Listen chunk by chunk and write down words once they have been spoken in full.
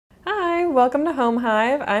welcome to Home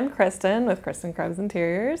Hive. I'm Kristen with Kristen Krebs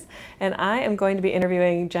Interiors, and I am going to be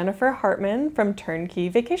interviewing Jennifer Hartman from TurnKey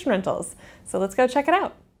Vacation Rentals. So let's go check it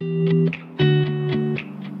out.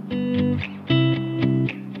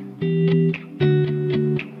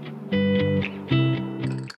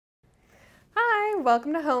 Hi,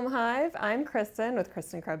 welcome to Home Hive. I'm Kristen with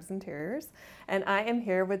Kristen Krebs Interiors, and I am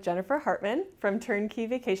here with Jennifer Hartman from TurnKey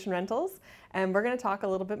Vacation Rentals, and we're going to talk a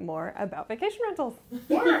little bit more about vacation rentals.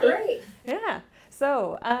 Yeah, great. Yeah.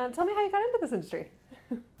 So tell me how you got into this industry.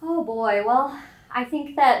 Oh boy, well, I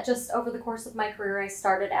think that just over the course of my career, I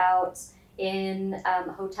started out in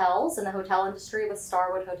hotels, in the hotel industry with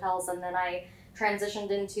Starwood Hotels, and then I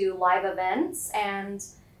transitioned into live events and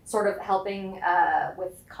sort of helping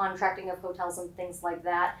with contracting of hotels and things like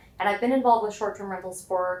that. And I've been involved with short-term rentals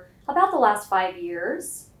for about the last 5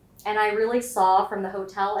 years. And I really saw from the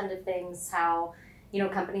hotel end of things how,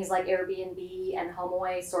 companies like Airbnb and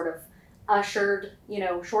HomeAway sort of ushered,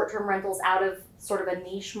 short-term rentals out of sort of a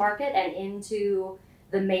niche market and into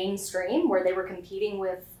the mainstream where they were competing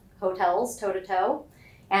with hotels toe-to-toe,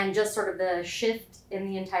 and just sort of the shift in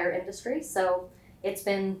the entire industry. So it's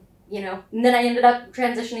been, and then I ended up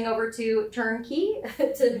transitioning over to TurnKey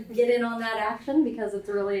to get in on that action because it's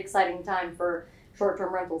a really exciting time for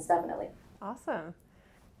short-term rentals, definitely. Awesome.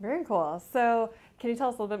 Very cool. So can you tell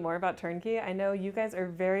us a little bit more about TurnKey? I know you guys are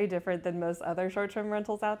very different than most other short-term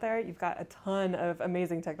rentals out there. You've got a ton of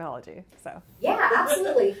amazing technology. So yeah,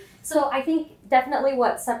 absolutely. So I think definitely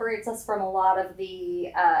what separates us from a lot of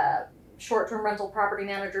the short-term rental property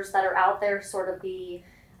managers that are out there, sort of the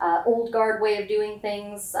old guard way of doing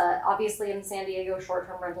things. Obviously in San Diego,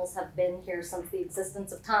 short-term rentals have been here since the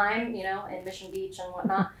existence of time, in Mission Beach and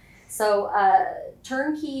whatnot. So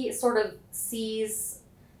TurnKey sort of sees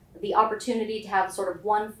the opportunity to have sort of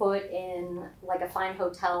 1 foot in like a fine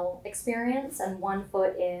hotel experience and 1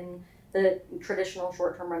 foot in the traditional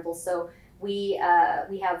short-term rentals. So we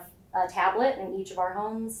have a tablet in each of our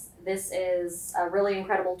homes. This is a really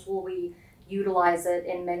incredible tool. We utilize it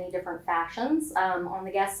in many different fashions. On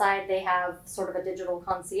the guest side, they have sort of a digital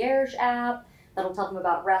concierge app that'll tell them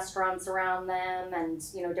about restaurants around them and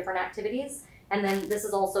different activities. And then this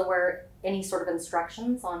is also where any sort of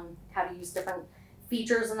instructions on how to use different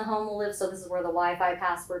features in the home will live. So this is where the Wi-Fi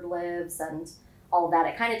password lives and all of that.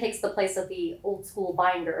 It kind of takes the place of the old school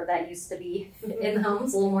binder that used to be in the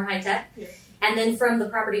homes, a little more high tech. Yeah. And then from the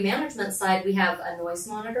property management side, we have a noise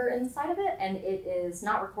monitor inside of it, and it is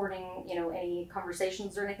not recording, any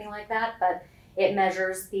conversations or anything like that, but it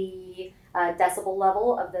measures the decibel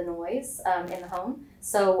level of the noise in the home.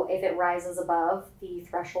 So if it rises above the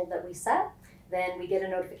threshold that we set, then we get a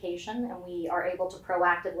notification and we are able to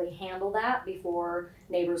proactively handle that before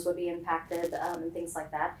neighbors would be impacted and things like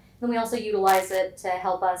that. Then we also utilize it to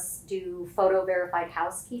help us do photo verified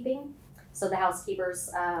housekeeping. So the housekeepers,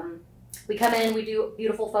 we come in, we do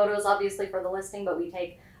beautiful photos obviously for the listing, but we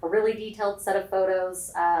take a really detailed set of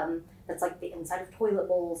photos that's like the inside of toilet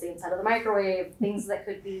bowls, the inside of the microwave, things that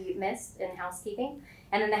could be missed in housekeeping.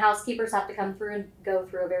 And then the housekeepers have to come through and go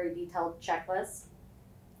through a very detailed checklist.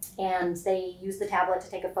 And they use the tablet to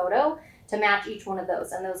take a photo to match each one of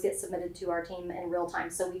those, and those get submitted to our team in real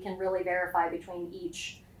time. So we can really verify between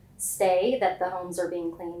each stay that the homes are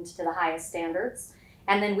being cleaned to the highest standards.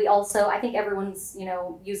 And then we also, I think everyone's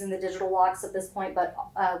using the digital locks at this point, but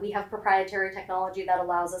we have proprietary technology that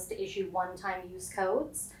allows us to issue one-time use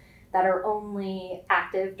codes that are only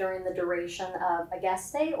active during the duration of a guest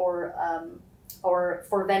stay or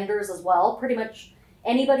for vendors as well. Pretty much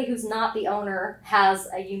anybody who's not the owner has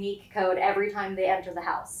a unique code every time they enter the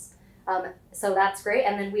house. So that's great.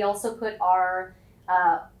 And then we also put our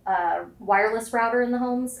wireless router in the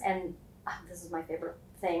homes, and this is my favorite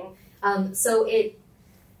thing. So it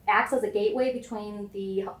acts as a gateway between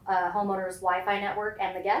the homeowner's Wi-Fi network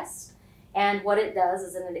and the guest. And what it does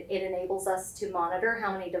is it enables us to monitor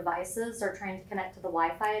how many devices are trying to connect to the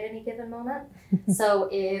Wi-Fi at any given moment. So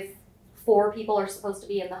if 4 people are supposed to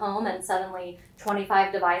be in the home and suddenly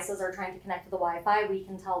 25 devices are trying to connect to the Wi-Fi, we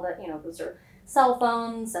can tell that, those are cell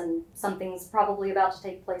phones and something's probably about to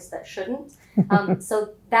take place that shouldn't. So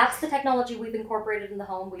that's the technology we've incorporated in the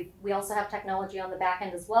home. We also have technology on the back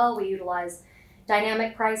end as well. We utilize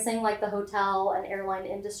dynamic pricing like the hotel and airline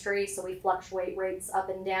industry. So we fluctuate rates up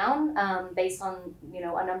and down based on,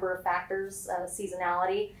 a number of factors,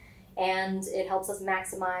 seasonality, and it helps us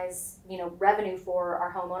maximize, revenue for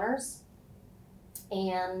our homeowners.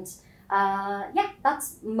 And yeah,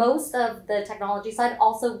 that's most of the technology side.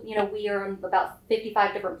 Also, we are on about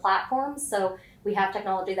 55 different platforms. So we have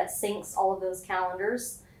technology that syncs all of those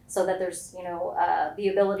calendars so that there's, the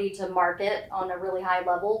ability to market on a really high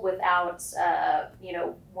level without,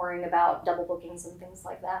 worrying about double bookings and things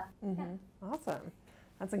like that. Mm-hmm. Yeah. Awesome.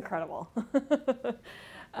 That's incredible.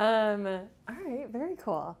 All right, very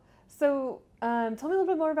cool. So tell me a little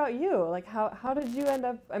bit more about you. Like how did you end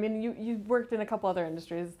up, I mean, you worked in a couple other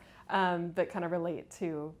industries that kind of relate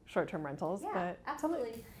to short-term rentals. Yeah, but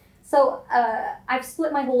absolutely. So I've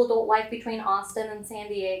split my whole adult life between Austin and San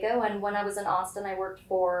Diego, and when I was in Austin, I worked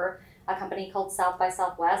for a company called South by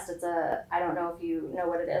Southwest. I don't know if you know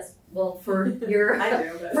what it is. Well, for your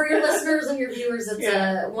for your listeners and your viewers,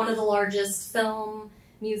 it's one of the largest film,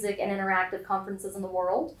 music, and interactive conferences in the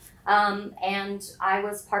world. And I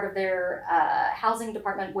was part of their housing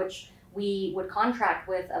department, which we would contract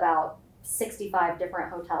with about 65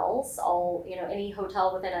 different hotels, any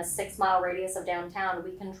hotel within a 6-mile radius of downtown.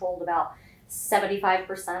 We controlled about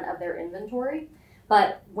 75% of their inventory.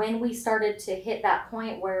 But when we started to hit that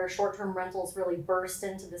point where short-term rentals really burst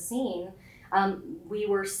into the scene, we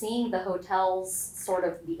were seeing the hotels sort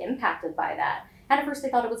of be impacted by that. And at first they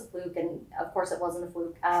thought it was a fluke, and of course it wasn't a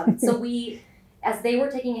fluke. So as they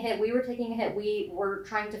were taking a hit, we were taking a hit. We were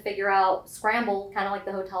trying to figure out, scramble, kind of like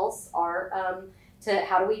the hotels are, to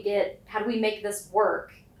how do we make this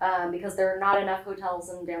work? Because there are not enough hotels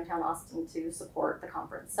in downtown Austin to support the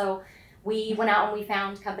conference. So we went out and we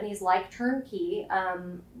found companies like TurnKey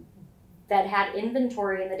that had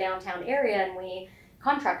inventory in the downtown area, and we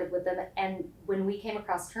contracted with them. And when we came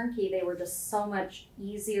across TurnKey, they were just so much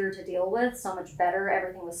easier to deal with, so much better.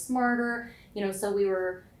 Everything was smarter, so we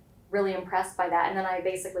were really impressed by that. And then I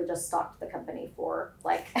basically just stalked the company for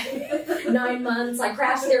like 9 months. I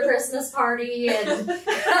crashed their Christmas party and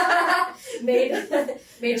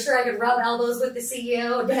made sure I could rub elbows with the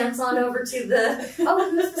CEO, dance on over to who's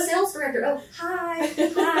the sales director? Oh, hi.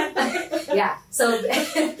 Yeah. So,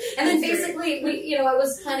 and then basically I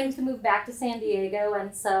was planning to move back to San Diego.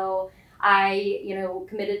 And so I,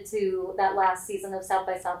 committed to that last season of South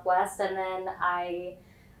by Southwest. And then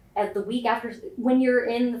at the week after, when you're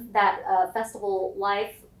in that festival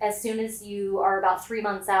life, as soon as you are about 3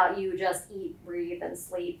 months out, you just eat, breathe, and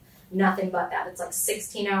sleep. Nothing but that. It's like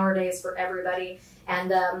 16-hour days for everybody.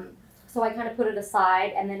 And so I kind of put it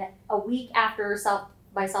aside. And then a week after South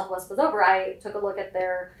by Southwest was over, I took a look at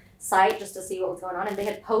their site just to see what was going on. And they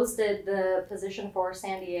had posted the position for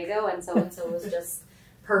San Diego. And so it was just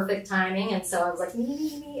perfect timing. And so I was like,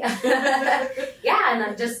 me. Yeah, and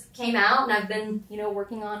I just came out, and I've been,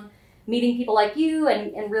 working on meeting people like you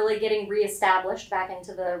and really getting reestablished back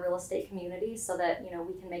into the real estate community so that,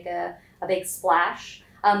 we can make a big splash.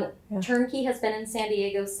 TurnKey has been in San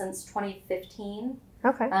Diego since 2015.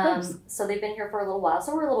 Okay. So they've been here for a little while.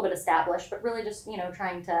 So we're a little bit established, but really just,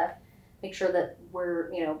 trying to make sure that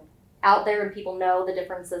we're, out there and people know the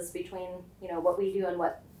differences between, what we do and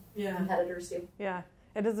what competitors do. Yeah.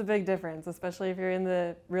 It is a big difference, especially if you're in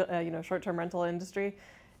the short-term rental industry.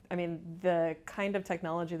 I mean, the kind of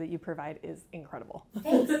technology that you provide is incredible.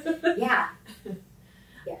 Thanks. Yeah.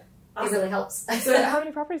 Awesome. It really helps. So how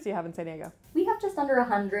many properties do you have in San Diego? We have just under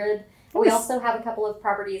 100. We also have a couple of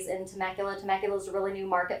properties in Temecula. Temecula is a really new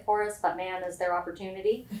market for us, but man, is there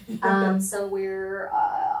opportunity. So we're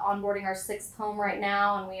onboarding our 6th home right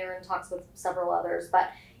now, and we are in talks with several others.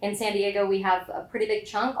 But in San Diego, we have a pretty big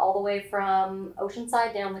chunk all the way from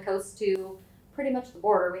Oceanside down the coast to pretty much the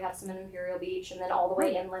border. We have some in Imperial Beach, and then all the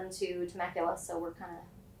way inland to Temecula. So we're kind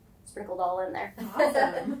of sprinkled all in there.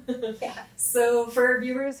 Awesome. Yeah. So for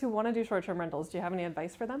viewers who want to do short-term rentals, do you have any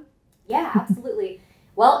advice for them? Yeah, absolutely.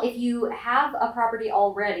 Well, if you have a property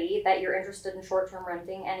already that you're interested in short-term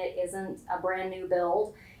renting and it isn't a brand new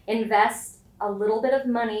build, invest a little bit of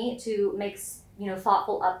money to make,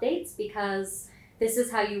 thoughtful updates, because this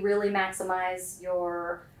is how you really maximize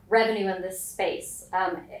your revenue in this space.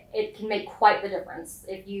 It can make quite the difference.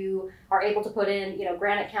 If you are able to put in,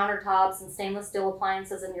 granite countertops and stainless steel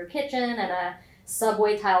appliances in your kitchen and a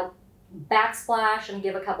subway tile backsplash and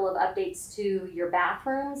give a couple of updates to your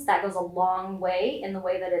bathrooms, that goes a long way in the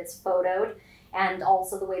way that it's photoed and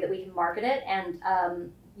also the way that we can market it. And,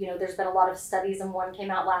 there's been a lot of studies, and one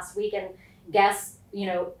came out last week, and guess,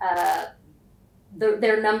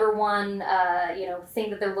 their number one, thing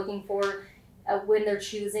that they're looking for when they're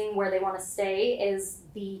choosing where they want to stay is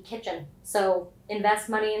the kitchen. So invest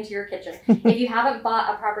money into your kitchen. If you haven't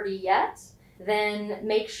bought a property yet, then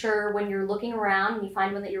make sure when you're looking around and you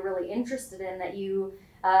find one that you're really interested in, that you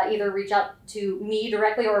either reach out to me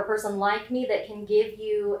directly or a person like me that can give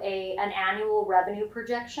you an annual revenue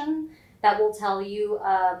projection that will tell you,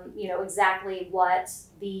 exactly what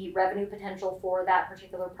the revenue potential for that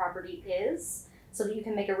particular property is, so that you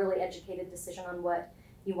can make a really educated decision on what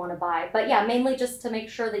you want to buy. But yeah, mainly just to make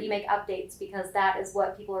sure that you make updates, because that is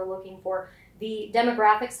what people are looking for. The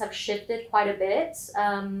demographics have shifted quite a bit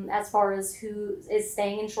as far as who is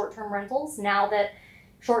staying in short-term rentals now that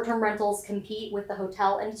short-term rentals compete with the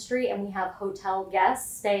hotel industry, and we have hotel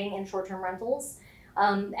guests staying in short-term rentals.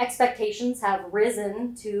 Expectations have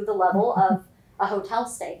risen to the level of a hotel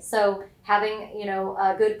stay. So having, you know,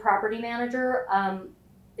 a good property manager,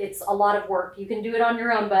 it's a lot of work. You can do it on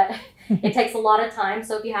your own, but it takes a lot of time.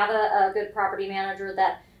 So if you have a good property manager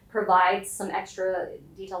that provides some extra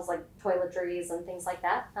details like toiletries and things like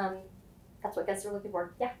that, that's what guests are looking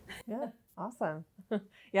for. Yeah. Yeah. Awesome.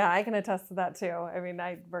 Yeah, I can attest to that too. I mean,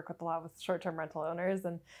 I work with a lot with short-term rental owners,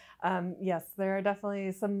 and yes, there are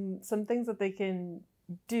definitely some things that they can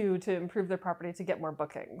do to improve their property to get more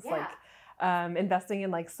bookings, Yeah. like investing in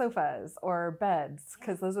like sofas or beds,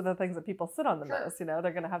 because those are the things that people sit on the Sure. most. You know,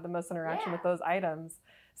 they're going to have the most interaction Yeah. with those items.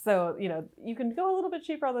 So, you know, you can go a little bit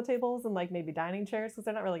cheaper on the tables and like maybe dining chairs, because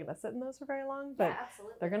they're not really going to sit in those for very long, but Yeah,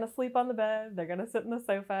 absolutely. they're going to sleep on the bed, they're going to sit in the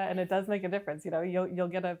sofa, and it does make a difference. You know, you'll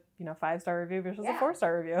get a, you know, 5-star review versus a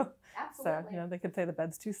 4-star review. Absolutely. So, you know, they could say the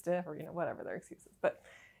bed's too stiff or, you know, whatever their excuses, but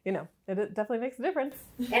you know, it definitely makes a difference.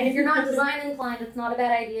 And if you're not design inclined, it's not a bad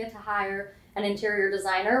idea to hire an interior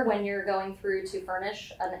designer when you're going through to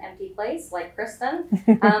furnish an empty place, like Kristen.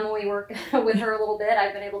 We work with her a little bit.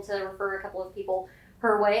 I've been able to refer a couple of people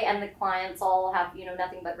her way, and the clients all have, you know,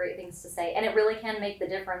 nothing but great things to say. And it really can make the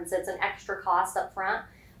difference. It's an extra cost up front,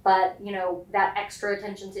 but, you know, that extra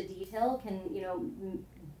attention to detail can, you know,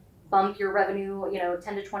 bump your revenue, you know,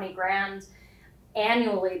 10 to 20 grand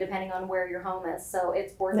annually, depending on where your home is. So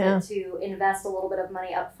it's worth it to invest a little bit of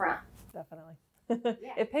money up front. Definitely.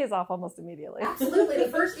 Yeah. It pays off almost immediately. Absolutely. The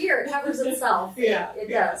first year it covers itself. Yeah. It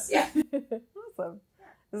does. Yeah. Awesome.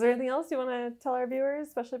 Is there anything else you want to tell our viewers,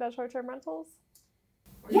 especially about short-term rentals?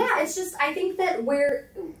 Yeah, it's just, I think that we're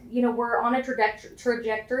on a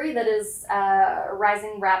trajectory that is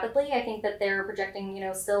rising rapidly. I think that they're projecting, you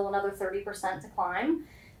know, still another 30% to climb.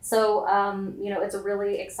 So, you know, it's a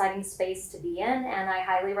really exciting space to be in, and I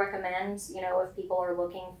highly recommend, you know, if people are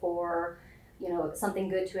looking for, you know, something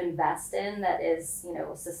good to invest in that is, you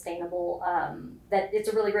know, sustainable, that it's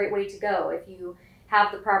a really great way to go. If you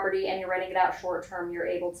have the property and you're renting it out short term, you're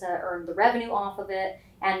able to earn the revenue off of it,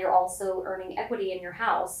 and you're also earning equity in your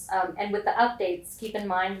house. And with the updates, keep in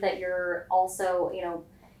mind that you're also, you know,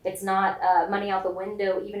 it's not money out the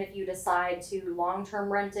window. Even if you decide to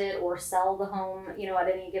long-term rent it or sell the home, you know, at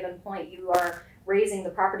any given point, you are raising the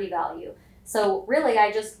property value. So really,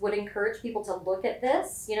 I just would encourage people to look at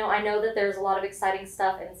this. You know, I know that there's a lot of exciting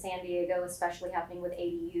stuff in San Diego, especially happening with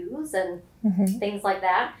ADUs and things like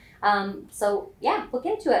that. So yeah, look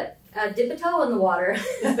into it. Dip a toe in the water.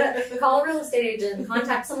 Call a real estate agent.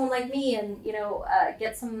 Contact someone like me, and, you know,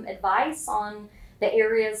 get some advice on the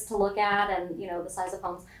areas to look at, and, you know, the size of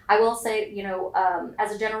homes. I will say, you know,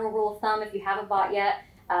 as a general rule of thumb, if you haven't bought yet,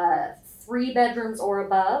 3 bedrooms or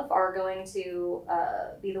above are going to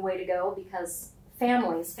be the way to go, because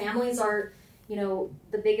families are, you know,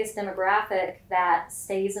 the biggest demographic that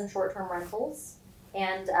stays in short-term rentals,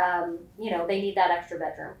 and you know, they need that extra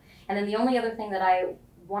bedroom. And then the only other thing that I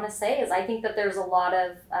want to say is I think that there's a lot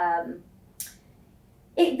of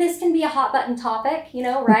this can be a hot button topic, you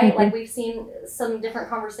know, right? Like we've seen some different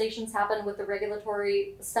conversations happen with the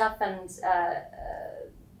regulatory stuff, and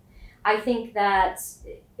I think that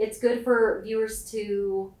it's good for viewers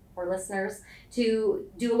or listeners to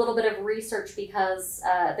do a little bit of research, because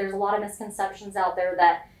there's a lot of misconceptions out there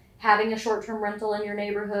that having a short-term rental in your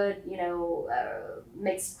neighborhood, you know,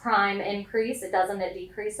 makes crime increase. It doesn't, it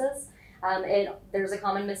decreases. There's a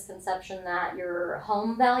common misconception that your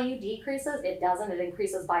home value decreases. It doesn't, it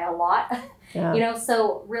increases by a lot. Yeah. You know,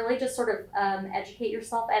 so really just sort of educate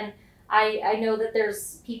yourself. And I know that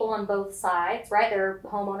there's people on both sides, right? There are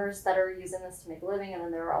homeowners that are using this to make a living, and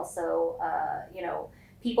then there are also, you know,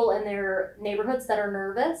 people in their neighborhoods that are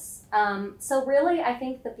nervous. So really, I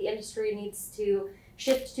think that the industry needs to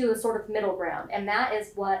shift to a sort of middle ground, and that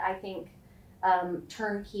is what I think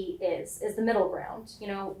TurnKey is the middle ground. You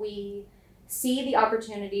know, we see the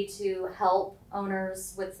opportunity to help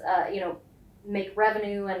owners with, you know, make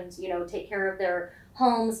revenue and, you know, take care of their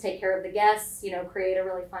homes, take care of the guests, you know, create a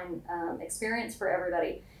really fun experience for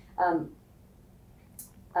everybody.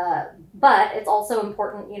 But it's also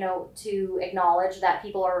important, you know, to acknowledge that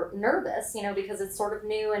people are nervous, you know, because it's sort of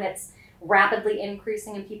new and it's rapidly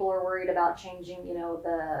increasing, and people are worried about changing, you know,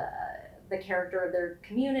 the character of their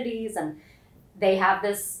communities. And they have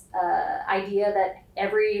this idea that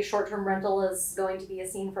every short-term rental is going to be a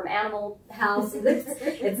scene from Animal House.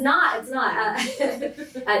 It's not.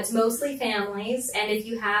 It's mostly families, and if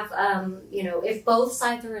you have, if both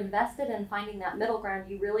sides are invested in finding that middle ground,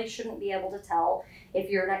 you really shouldn't be able to tell if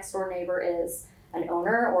your next door neighbor is an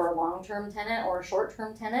owner or a long-term tenant or a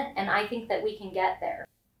short-term tenant, and I think that we can get there.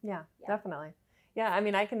 Yeah, definitely. Yeah, I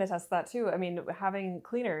mean, I can attest to that too. I mean, having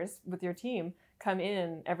cleaners with your team come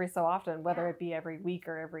in every so often, whether it be every week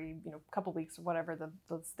or every couple weeks or whatever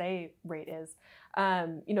the stay rate is,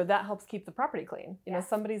 that helps keep the property clean. You know,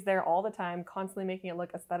 somebody's there all the time, constantly making it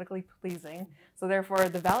look aesthetically pleasing. So therefore,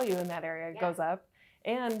 the value in that area goes up.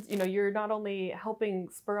 And, you're not only helping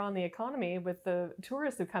spur on the economy with the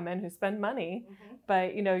tourists who come in who spend money,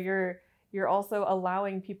 but, you're also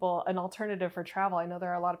allowing people an alternative for travel. I know there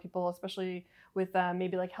are a lot of people, especially with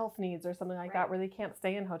maybe like health needs or something like that, where they can't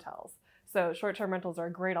stay in hotels. So short-term rentals are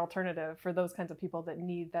a great alternative for those kinds of people that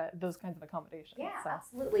need those kinds of accommodations. Yeah,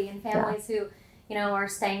 absolutely. And families who, are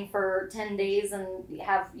staying for 10 days and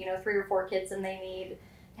have, 3 or 4 kids, and they need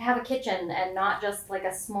to have a kitchen and not just like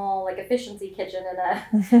a small, like efficiency kitchen in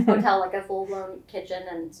a hotel, like a full-blown kitchen,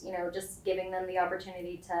 and, just giving them the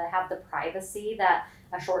opportunity to have the privacy that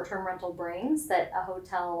a short-term rental brings that a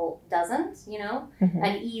hotel doesn't,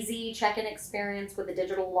 an easy check-in experience with a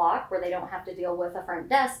digital lock where they don't have to deal with a front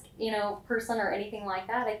desk, person or anything like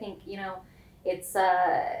that. I think, it's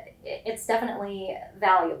definitely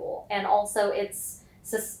valuable, and also it's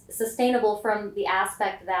sustainable from the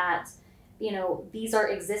aspect that, these are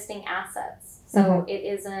existing assets. So it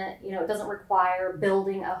isn't, it doesn't require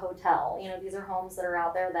building a hotel. These are homes that are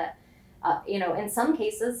out there that, in some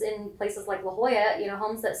cases, in places like La Jolla,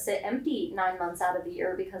 homes that sit empty 9 months out of the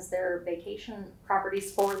year because they're vacation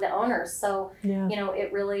properties for the owners. So,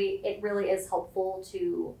 it really is helpful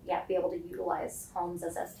to, be able to utilize homes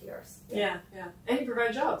as STRs. Yeah. And you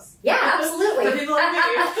provide jobs. Yeah, absolutely. For people like me.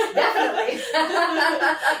 Definitely.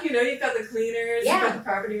 You've got the cleaners, you've got the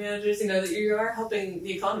property managers, that you are helping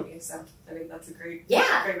the economy. So, I think that's a great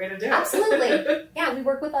way to do it. Absolutely. Yeah, we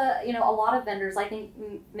work with a lot of vendors. I think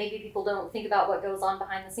maybe people don't think about what goes on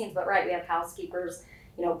behind the scenes, but we have housekeepers,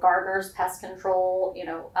 gardeners, pest control,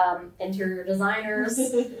 interior designers,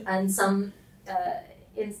 and some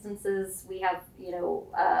instances we have,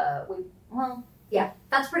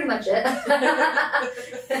 that's pretty much it.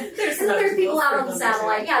 There's people out on the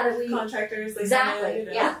satellite, that we contractors. Exactly.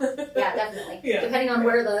 Definitely. Depending on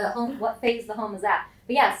where the home, what phase the home is at.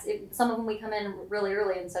 But yes, some of them we come in really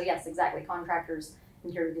early, and so yes, exactly, contractors,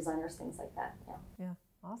 interior designers, things like that. Yeah.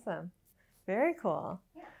 Awesome. Very cool.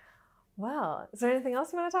 Yeah. Wow. Is there anything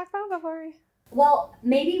else you want to talk about before we? Well,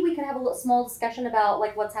 maybe we can have a small discussion about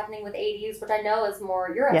like what's happening with ADUs, which I know is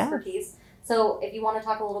more your expertise. So if you want to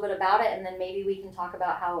talk a little bit about it, and then maybe we can talk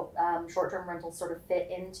about how short-term rentals sort of fit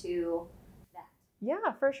into that.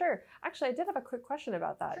 Yeah, for sure. Actually, I did have a quick question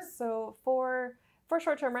about that. Sure. So for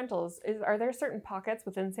short-term rentals, are there certain pockets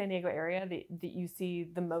within San Diego area that you see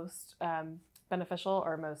the most beneficial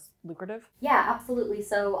or most lucrative? Yeah, absolutely.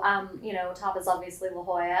 So, top is obviously La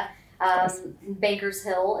Jolla. Bankers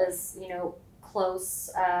Hill is, close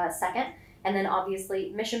second. And then obviously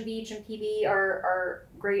Mission Beach and PB are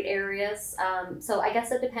great areas. So I guess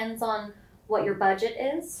it depends on what your budget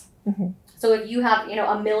is. So if you have,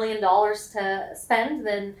 $1 million to spend,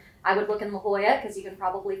 then I would look in La Jolla because you can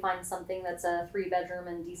probably find something that's a 3-bedroom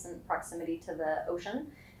and decent proximity to the ocean.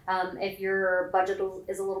 If your budget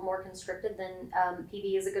is a little more constricted, then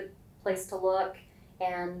PB is a good place to look.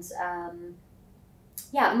 And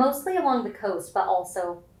mostly along the coast, but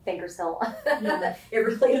also Bankers Hill.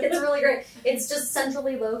 It's really great. It's just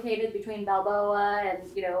centrally located between Balboa and,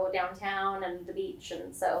 downtown and the beach.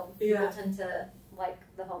 And so people tend to like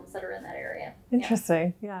the homes that are in that area.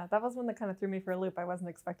 Interesting. Yeah, that was one that kind of threw me for a loop. I wasn't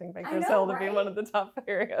expecting Bankers Hill to be one of the top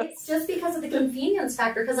areas. It's just because of the convenience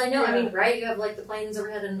factor. Because I know, you have like the planes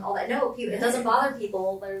overhead and all that. No, it doesn't bother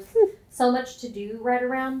people. There's so much to do right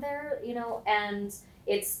around there, and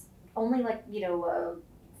it's only like,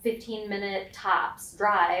 15-minute tops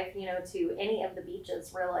drive, to any of the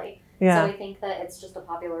beaches, really. So I think that it's just a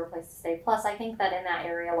popular place to stay. Plus, I think that in that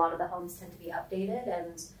area, a lot of the homes tend to be updated,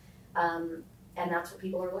 and that's what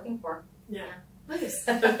people are looking for. Yeah. Nice.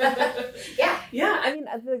 Yeah. I mean,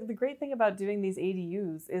 the great thing about doing these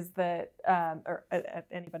ADUs is that,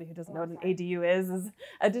 anybody who doesn't know what an ADU is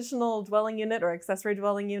additional dwelling unit or accessory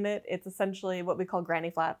dwelling unit. It's essentially what we call granny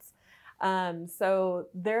flats. So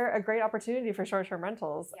they're a great opportunity for short-term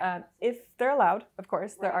rentals. Yeah. If they're allowed, of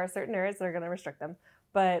course. There Right. are certain areas that are going to restrict them.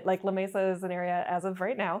 But like La Mesa is an area as of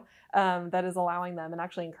right now that is allowing them and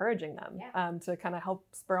actually encouraging them to kind of help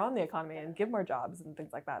spur on the economy and give more jobs and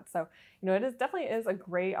things like that. So, it definitely is a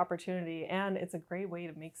great opportunity, and it's a great way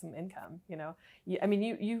to make some income. I mean,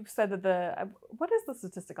 you said that what is the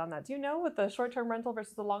statistic on that? Do you know with the short-term rental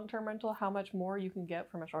versus the long-term rental, how much more you can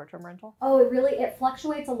get from a short-term rental? Oh, it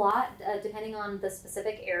fluctuates a lot depending on the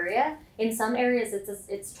specific area. In some areas,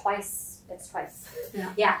 it's twice. It's twice.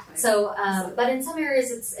 Yeah. So, but in some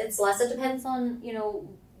areas, it's less. It depends on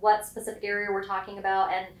what specific area we're talking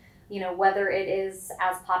about, and whether it is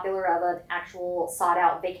as popular of an actual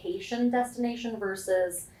sought-out vacation destination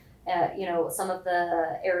versus some of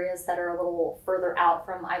the areas that are a little further out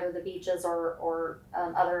from either the beaches or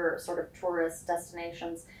other sort of tourist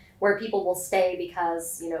destinations where people will stay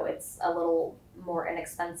because it's a little more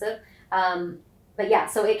inexpensive. But yeah,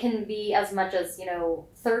 so it can be as much as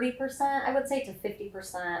 30%, I would say, to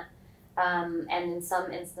 50%, and in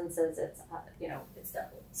some instances it's it's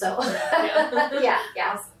double. So yeah.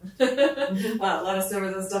 Awesome. Wow, let us know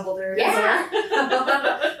where those double areas Yeah.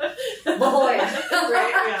 are. La Jolla,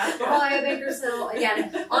 Right, La Jolla, Bakersfield.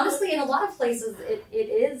 Again, honestly, in a lot of places it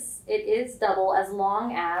is double as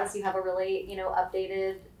long as you have a really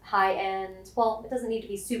updated high end. Well, it doesn't need to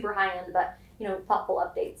be super high end, but thoughtful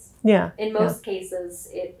updates. Yeah. In most cases,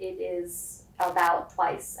 it is about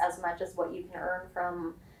twice as much as what you can earn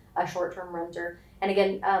from a short-term renter. And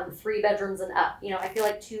again, 3 bedrooms and up. I feel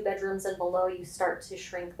like 2 bedrooms and below, you start to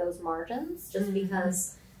shrink those margins just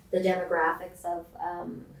because the demographics of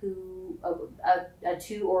who a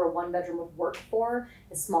 2 or a 1 bedroom would work for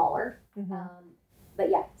is smaller.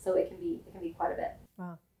 But yeah, so it can be quite a bit.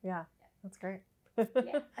 Wow. Yeah. That's great.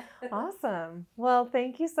 Yeah. Awesome. Well,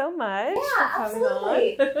 thank you so much. Yeah, for coming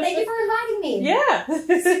absolutely. on. Thank you for inviting me. Yeah.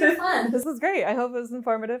 Super fun. This was great. I hope it was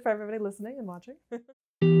informative for everybody listening and watching.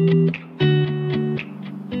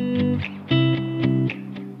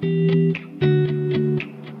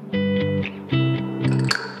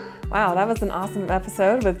 Wow, that was an awesome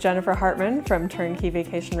episode with Jennifer Hartman from TurnKey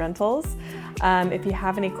Vacation Rentals. If you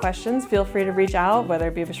have any questions, feel free to reach out, whether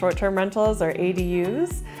it be for short-term rentals or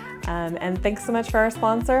ADUs. And thanks so much for our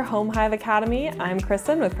sponsor, Home Hive Academy. I'm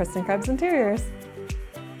Kristen with Kristen Krebs Interiors.